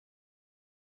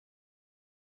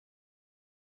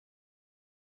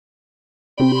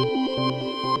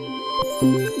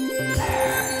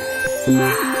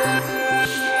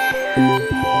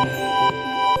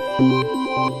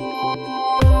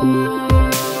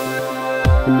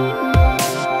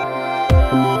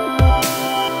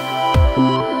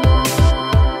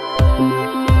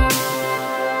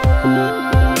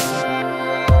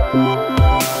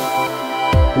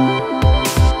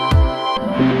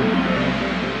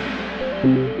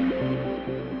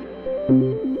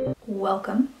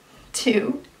Welcome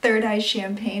to Third Eye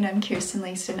Champagne. I'm Kirsten,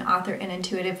 Langston, author and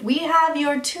intuitive. We have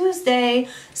your Tuesday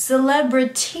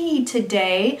Celebri-Tea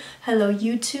today. Hello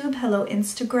YouTube, hello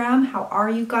Instagram, how are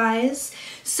you guys?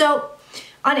 So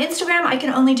on Instagram I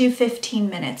can only do 15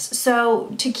 minutes.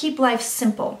 So to keep life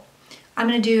simple, I'm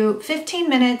going to do 15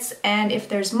 minutes, and if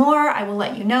there's more I will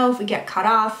let you know if we get cut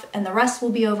off, and the rest will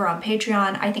be over on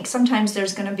Patreon. I think sometimes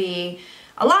there's going to be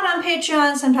a lot on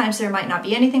Patreon, sometimes there might not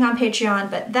be anything on Patreon,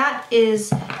 but that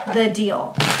is the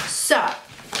deal. So,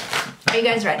 are you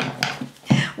guys ready?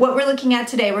 What we're looking at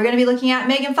today, we're going to be looking at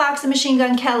Megan Fox and Machine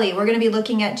Gun Kelly. We're going to be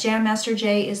looking at Jam Master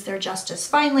Jay, Is There Justice?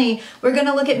 Finally, we're going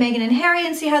to look at Meghan and Harry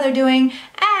and see how they're doing.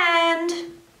 And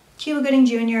Cuba Gooding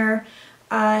Jr.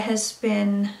 Has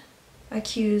been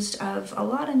accused of a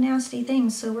lot of nasty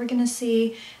things, so we're going to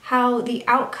see how the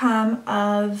outcome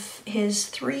of his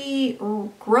 3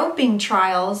 groping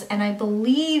trials, and I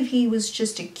believe he was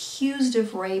just accused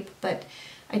of rape, but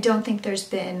I don't think there's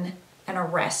been an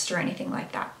arrest or anything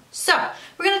like that. So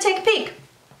we're going to take a peek.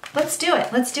 Let's do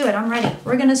it. Let's do it. I'm ready.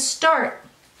 We're going to start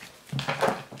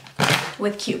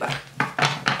with Cuba.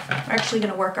 We're actually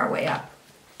going to work our way up.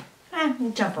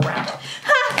 We'll jump around.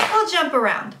 We'll jump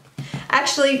around.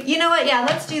 Actually, you know what? Yeah,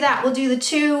 let's do that. We'll do the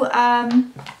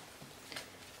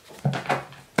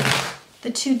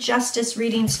two justice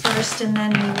readings first, and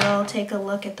then we will take a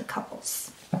look at the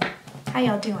couples. How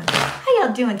y'all doing? How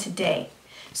y'all doing today?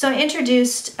 So I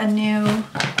introduced a new,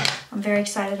 I'm very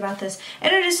excited about this, I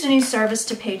introduced a new service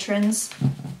to patrons.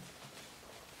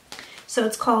 So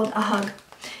it's called a hug.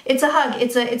 It's a hug.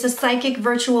 It's a psychic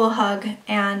virtual hug,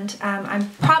 and I'm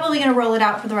probably going to roll it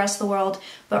out for the rest of the world,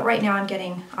 but right now I'm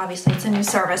getting, obviously it's a new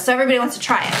service, so everybody wants to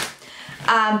try it.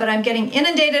 But I'm getting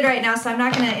inundated right now, so I'm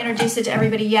not going to introduce it to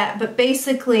everybody yet, but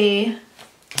basically,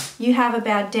 you have a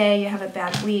bad day, you have a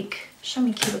bad week. Show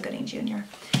me Cuba Gooding Jr.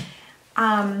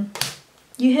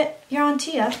 You hit your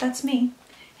auntie up, that's me.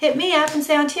 Hit me up and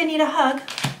say, Auntie, I need a hug.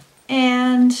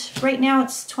 And right now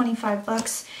it's 25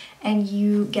 bucks. And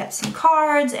you get some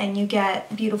cards, and you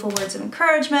get beautiful words of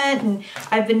encouragement. And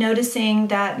I've been noticing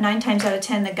that 9 times out of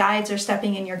 10, the guides are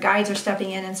stepping in, your guides are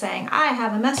stepping in and saying, I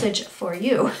have a message for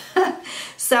you.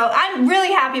 So I'm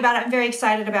really happy about it. I'm very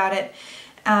excited about it.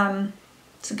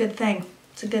 It's a good thing.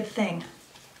 It's a good thing.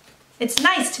 It's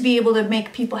nice to be able to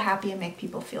make people happy and make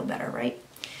people feel better, right?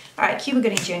 All right, Cuba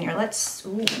Gooding Jr. Let's,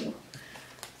 ooh.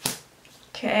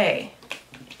 Okay.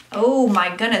 Oh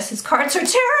my goodness, his cards are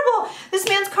terrible. This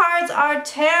man's cards are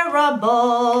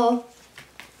terrible.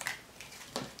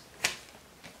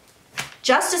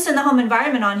 Justice in the home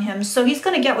environment on him, so he's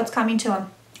going to get what's coming to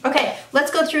him. Okay,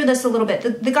 let's go through this a little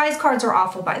bit. The guy's cards are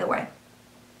awful, by the way.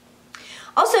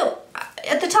 Also,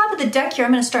 at the top of the deck here,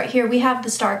 I'm going to start here, we have the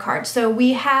star card. So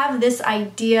we have this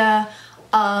idea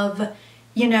of,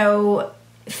 you know,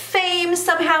 fame.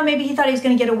 Somehow maybe he thought he was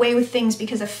going to get away with things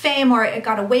because of fame, or it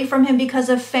got away from him because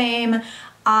of fame.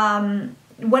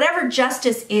 Whatever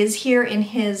justice is here in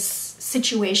his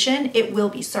situation, it will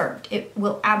be served. It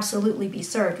will absolutely be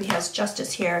served. He has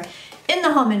justice here in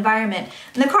the home environment.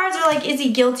 And the cards are like, is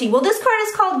he guilty? Well, this card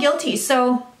is called guilty,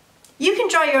 so you can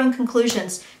draw your own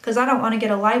conclusions, because I don't want to get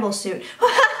a libel suit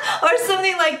or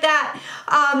something like that.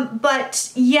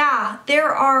 But yeah,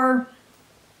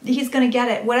 he's going to get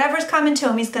it. Whatever's coming to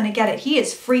him, he's going to get it. He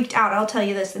is freaked out. I'll tell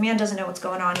you this. The man doesn't know what's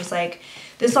going on. He's like,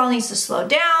 this all needs to slow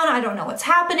down. I don't know what's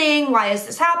happening. Why is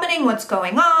this happening? What's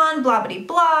going on? Blah, blah,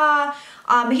 blah.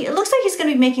 It looks like he's going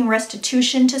to be making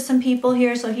restitution to some people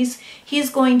here. So he's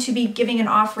going to be giving an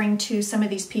offering to some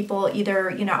of these people, either,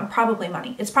 you know, probably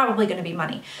money. It's probably going to be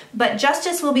money. But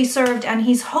justice will be served, and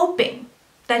he's hoping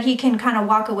that he can kind of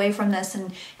walk away from this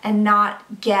and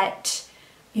not get,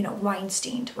 you know,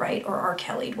 Weinsteined, right? Or R.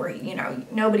 Kelly'd, where, you know,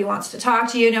 nobody wants to talk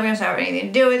to you, nobody wants to have anything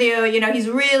to do with you. You know,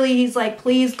 he's like,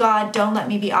 please God, don't let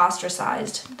me be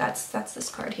ostracized. That's this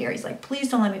card here. He's like, please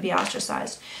don't let me be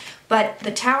ostracized. But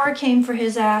the Tower came for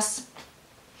his ass.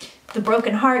 The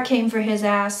Broken Heart came for his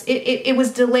ass. It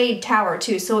was delayed Tower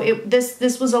too. So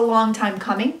this was a long time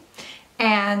coming.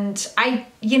 And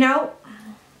you know,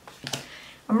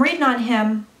 I'm reading on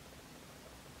him.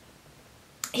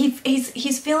 He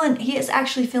is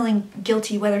actually feeling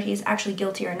guilty, whether he's actually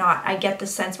guilty or not. I get the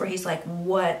sense where he's like,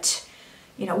 what?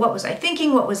 you know, what was I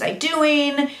thinking? What was I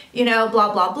doing? You know,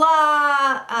 blah, blah,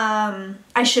 blah.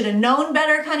 I should have known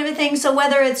better kind of a thing. So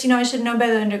whether it's, you know, I should have known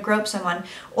better than to grope someone,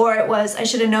 or it was, I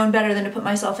should have known better than to put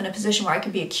myself in a position where I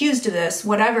could be accused of this,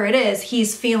 whatever it is,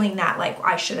 he's feeling that like,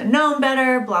 I should have known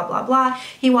better, blah, blah, blah.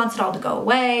 He wants it all to go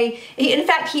away. In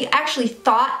fact, he actually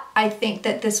thought, I think,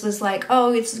 that this was like,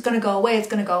 oh, it's going to go away. It's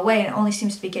going to go away. And it only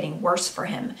seems to be getting worse for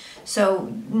him. So,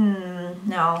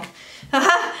 no.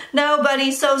 No,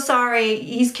 buddy, so sorry.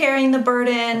 He's carrying the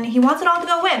burden. He wants it all to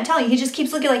go away. I'm telling you, he just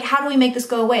keeps looking like, how do we make this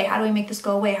go away? How do we make this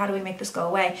go away? How do we make this go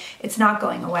away? It's not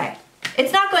going away.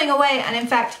 It's not going away. And in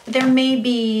fact, there may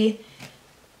be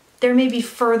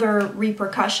further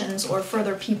repercussions or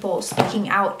further people speaking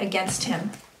out against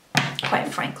him, quite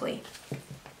frankly.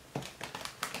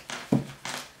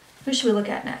 Who should we look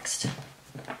at next?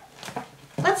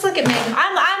 Let's look at Megan.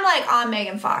 I'm like on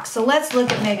Megan Fox, so let's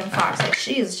look at Megan Fox. Like,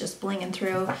 she is just blinging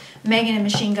through. Megan and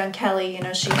Machine Gun Kelly, you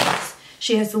know, she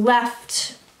has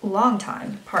left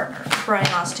longtime partner Brian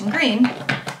Austin Green,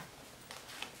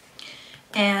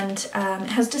 and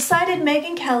has decided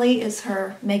Machine Gun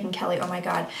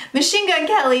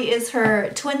Kelly is her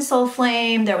twin soul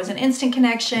flame. There was an instant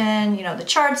connection. You know, the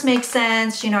charts make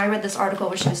sense. You know, I read this article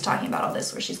where she was talking about all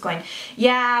this, where she's going,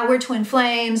 yeah, we're twin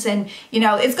flames, and you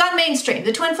know, it's gone mainstream.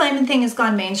 The twin flame thing has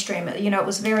gone mainstream. You know, it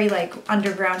was very like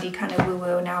undergroundy kind of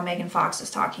woo-woo. Now Megan Fox is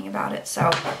talking about it.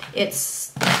 So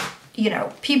it's, you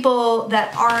know, people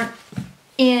that aren't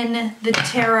in the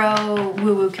tarot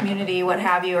woo-woo community, what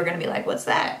have you, are going to be like, what's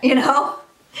that, you know?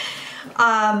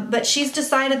 But she's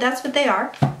decided that's what they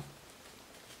are.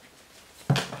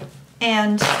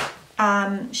 And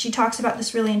she talks about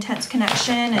this really intense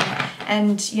connection,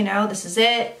 and you know, this is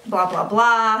it, blah, blah,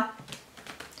 blah.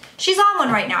 She's on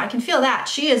one right now. I can feel that.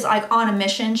 She is like on a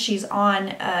mission. She's on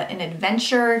an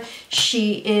adventure.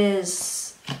 She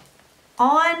is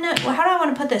on, well, how do I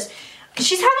want to put this?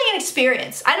 She's having an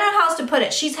experience. I don't know how else to put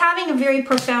it. She's having a very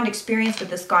profound experience with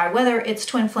this guy, whether it's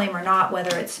twin flame or not,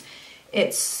 whether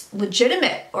it's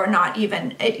legitimate or not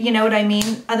even. You know what I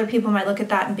mean? Other people might look at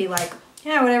that and be like,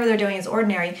 yeah, whatever they're doing is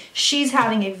ordinary. She's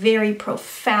having a very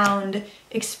profound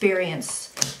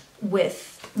experience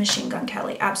with Machine Gun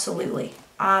Kelly. Absolutely.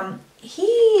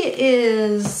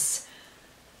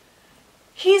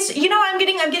 He's, you know, I'm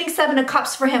getting Seven of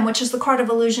Cups for him, which is the card of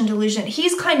illusion, delusion.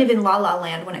 He's kind of in la la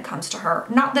land when it comes to her.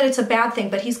 Not that it's a bad thing,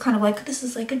 but he's kind of like, this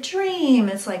is like a dream.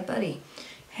 It's like, buddy,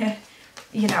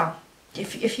 you know,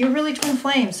 if you're really twin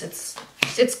flames, it's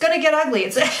gonna get ugly.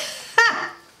 It's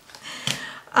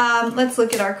let's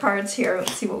look at our cards here.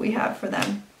 Let's see what we have for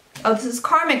them. Oh, this is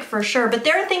karmic for sure, but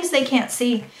there are things they can't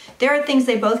see. There are things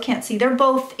they both can't see. They're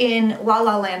both in la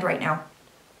la land right now.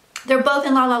 They're both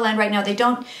in la la land right now. They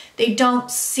don't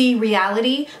see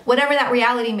reality, whatever that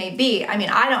reality may be. I mean,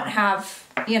 I don't have,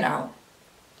 you know,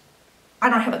 I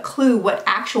don't have a clue what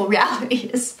actual reality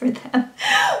is for them.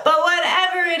 But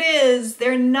whatever it is,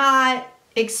 they're not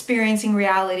experiencing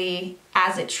reality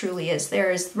as it truly is.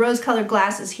 There's rose-colored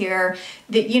glasses here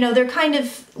that, you know, they're kind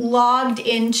of logged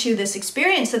into this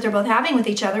experience that they're both having with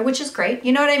each other, which is great.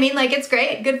 You know what I mean? Like, it's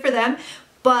great, good for them.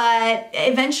 But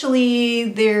eventually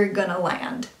they're gonna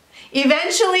land.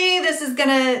 Eventually this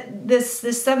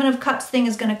Seven of Cups thing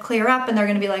is gonna clear up, and they're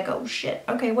gonna be like, oh shit,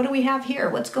 okay, what do we have here?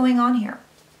 What's going on here?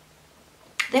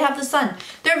 They have the sun.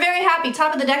 They're very happy.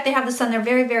 Top of the deck, they have the sun. They're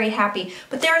very, very happy.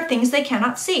 But there are things they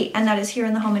cannot see, and that is here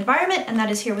in the home environment, and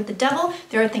that is here with the devil.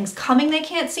 There are things coming they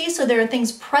can't see, so there are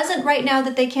things present right now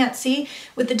that they can't see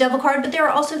with the devil card, but there are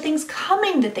also things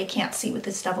coming that they can't see with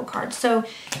this devil card. So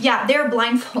yeah, they're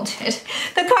blindfolded.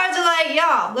 The cards are like,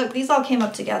 yeah, look, these all came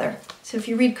up together. So if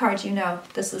you read cards, you know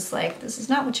this is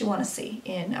not what you want to see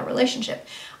in a relationship.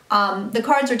 The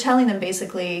cards are telling them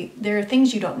basically, there are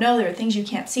things you don't know, there are things you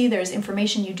can't see, there's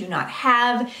information you do not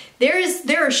have.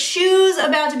 There are shoes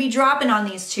about to be dropping on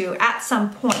these two at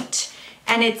some point.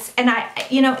 And I,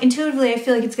 you know, intuitively I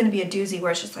feel like it's going to be a doozy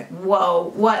where it's just like,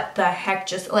 whoa, what the heck,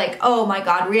 just like, oh my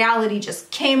God, reality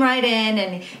just came right in,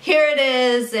 and here it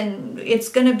is, and it's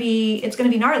going to be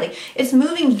gnarly. It's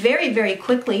moving very, very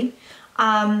quickly.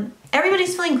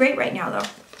 Everybody's feeling great right now though.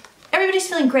 Everybody's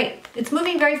feeling great. It's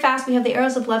moving very fast. We have the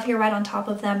arrows of love here right on top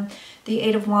of them, the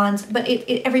Eight of Wands, but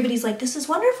everybody's like, this is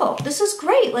wonderful. This is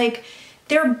great. Like,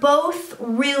 they're both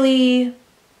really,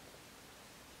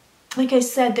 like I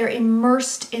said, they're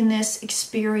immersed in this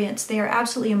experience. They are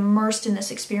absolutely immersed in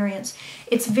this experience.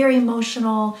 It's very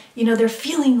emotional. You know, they're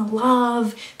feeling the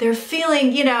love. They're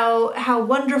feeling, you know, how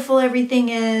wonderful everything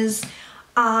is.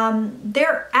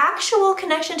 Their actual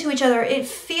connection to each other, it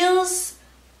feels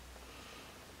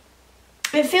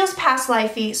past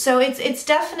lifey. So it's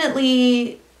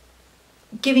definitely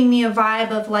giving me a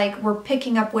vibe of like we're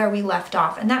picking up where we left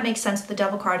off, and that makes sense. The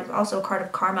Devil card is also a card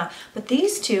of karma, but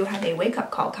these two have a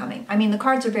wake-up call coming. I mean, the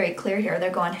cards are very clear here. They're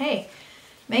going, hey,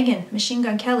 Meghan, Machine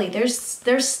Gun Kelly,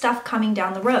 there's stuff coming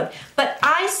down the road. But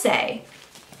I say,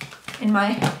 in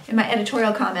my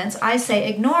editorial comments, I say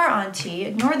ignore Auntie,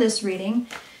 ignore this reading,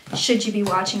 should you be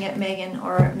watching it, Meghan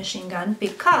or Machine Gun,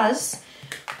 because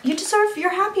you deserve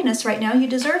your happiness right now. You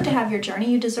deserve to have your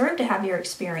journey. You deserve to have your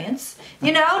experience.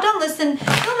 You know, don't listen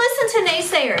to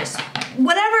naysayers.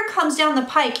 Whatever comes down the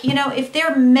pike, you know, if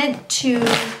they're meant to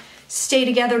stay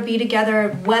together, be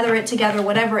together, weather it together,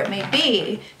 whatever it may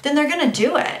be, then they're going to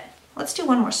do it. Let's do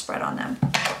one more spread on them.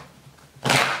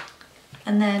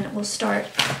 And then we'll start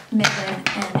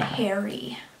Meghan and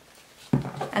Harry.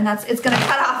 And it's going to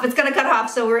cut off. It's going to cut off.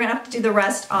 So we're going to have to do the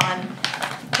rest on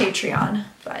Patreon.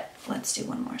 But let's do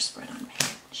one more spread on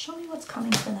Meghan. Show me what's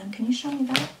coming for them. Can you show me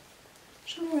that?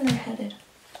 Show me where they're headed.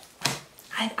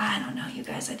 I don't know, you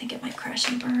guys. I think it might crash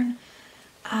and burn.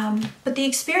 But the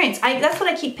experience, that's what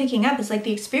I keep picking up, is like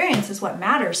the experience is what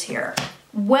matters here.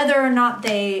 Whether or not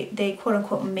they quote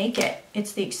unquote make it,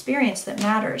 it's the experience that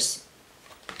matters.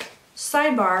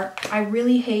 Sidebar, I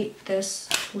really hate this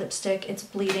lipstick. It's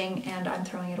bleeding and I'm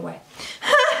throwing it away.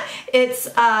 It's,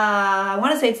 I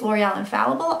want to say it's L'Oreal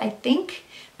Infallible, I think,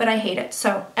 but I hate it.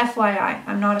 So FYI,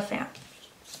 I'm not a fan.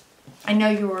 I know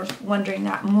you were wondering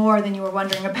that more than you were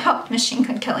wondering about Machine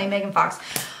Gun Kelly and Megan Fox.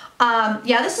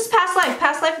 Yeah, this is past life.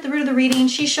 Past life at the root of the reading.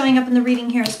 She's showing up in the reading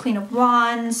here as Queen of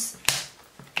Wands.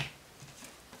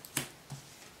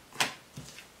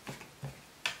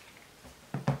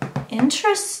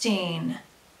 Interesting.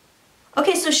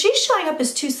 Okay, so she's showing up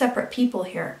as two separate people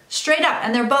here. Straight up,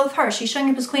 and they're both her. She's showing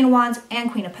up as Queen of Wands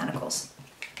and Queen of Pentacles.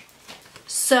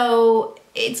 So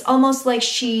it's almost like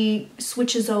she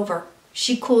switches over.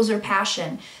 She cools her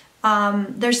passion.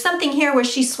 There's something here where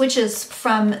she switches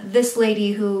from this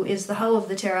lady who is the hoe of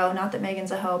the tarot. Not that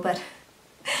Megan's a hoe, but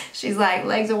she's like,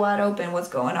 legs are wide open. What's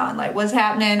going on? Like, what's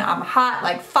happening? I'm hot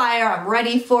like fire. I'm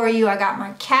ready for you. I got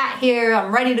my cat here.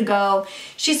 I'm ready to go.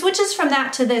 She switches from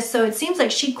that to this. So it seems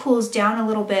like she cools down a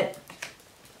little bit.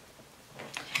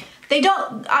 They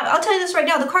don't, I'll tell you this right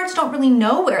now, the cards don't really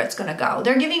know where it's going to go.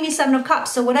 They're giving me Seven of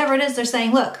Cups. So whatever it is, they're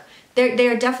saying, look,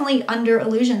 they're definitely under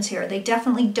illusions here. They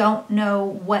definitely don't know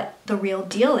what the real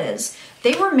deal is.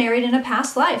 They were married in a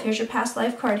past life. Here's your past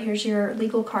life card. Here's your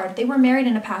legal card. They were married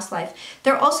in a past life.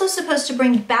 They're also supposed to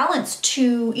bring balance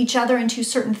to each other and to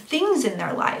certain things in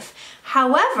their life.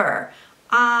 However,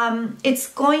 it's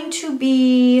going to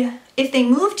be, if they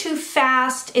move too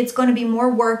fast, it's going to be more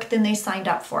work than they signed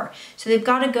up for. So they've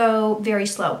got to go very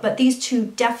slow. But these two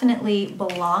definitely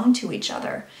belong to each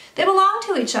other. They belong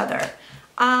to each other.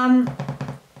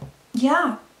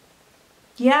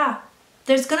 Yeah,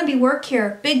 there's going to be work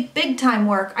here, big time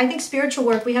work. I think spiritual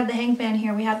work. We have the Hanged Man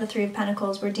here. We have the Three of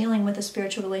Pentacles. We're dealing with a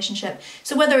spiritual relationship.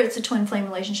 So whether it's a twin flame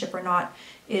relationship or not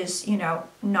is, you know,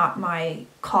 not my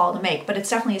call to make, but it's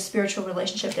definitely a spiritual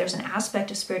relationship. There's an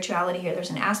aspect of spirituality here. There's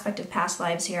an aspect of past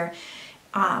lives here.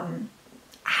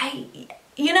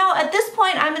 You know, at this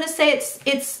point, I'm going to say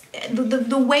it's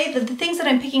the way that the things that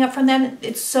I'm picking up from them,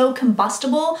 it's so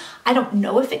combustible. I don't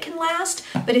know if it can last,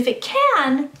 but if it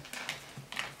can,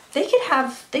 they could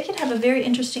have a very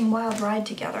interesting wild ride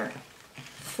together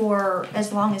for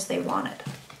as long as they wanted.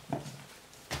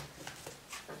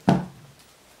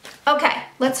 Okay,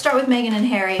 let's start with Meghan and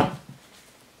Harry,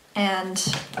 and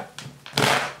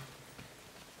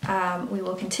we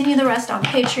will continue the rest on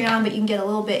Patreon, but you can get a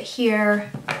little bit here.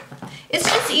 It's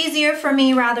just easier for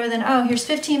me rather than, oh, here's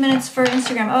 15 minutes for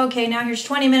Instagram. Oh, okay, now here's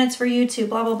 20 minutes for YouTube,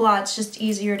 blah, blah, blah. It's just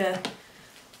easier to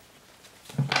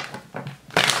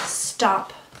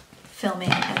stop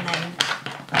filming and then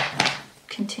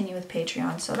continue with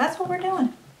Patreon. So that's what we're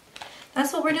doing.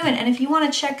 That's what we're doing. And if you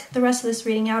want to check the rest of this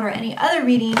reading out or any other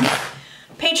reading,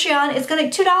 Patreon is going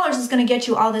to, $2 is going to get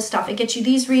you all this stuff. It gets you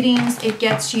these readings. It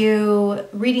gets you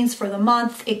readings for the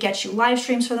month. It gets you live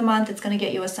streams for the month. It's going to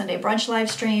get you a Sunday brunch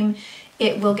live stream.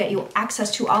 It will get you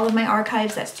access to all of my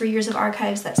archives. That's 3 years of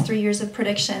archives. That's 3 years of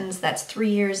predictions. That's 3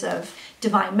 years of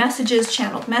divine messages,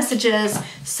 channeled messages.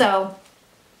 So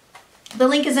the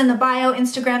link is in the bio,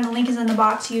 Instagram. The link is in the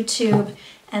box, YouTube.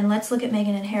 And let's look at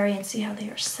Meghan and Harry and see how they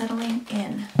are settling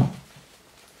in.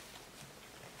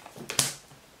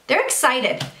 They're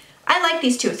excited. I like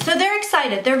these two. So they're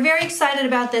excited. They're very excited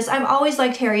about this. I've always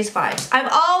liked Harry's vibes. I've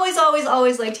always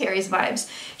liked Harry's vibes.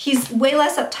 He's way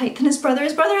less uptight than his brother.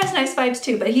 His brother has nice vibes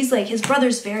too, but he's like, his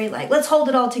brother's very like, let's hold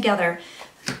it all together.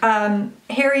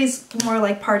 Harry's more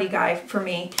like party guy for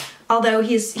me. Although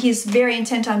he's very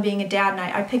intent on being a dad, and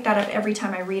I pick that up every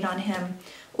time I read on him.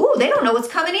 Ooh, they don't know what's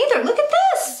coming either. Look at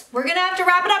this. We're going to have to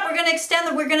wrap it up. We're going to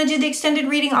extend we're going to do the extended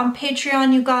reading on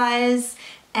Patreon, you guys.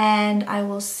 And I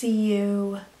will see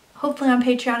you hopefully on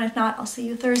Patreon. If not, I'll see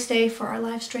you Thursday for our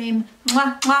live stream.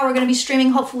 Mwah, mwah. We're going to be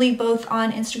streaming hopefully both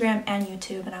on Instagram and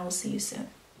YouTube, and I will see you soon.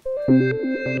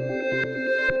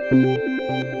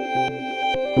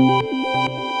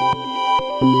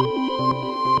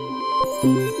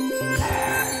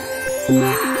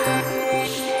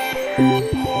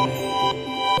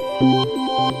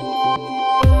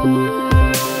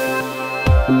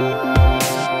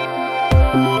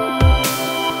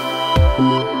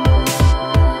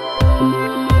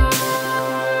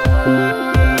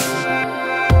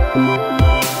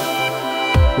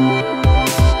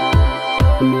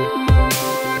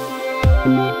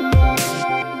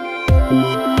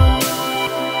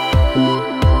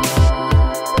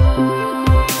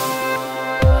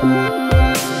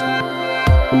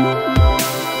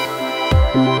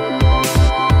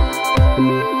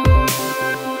 Thank you.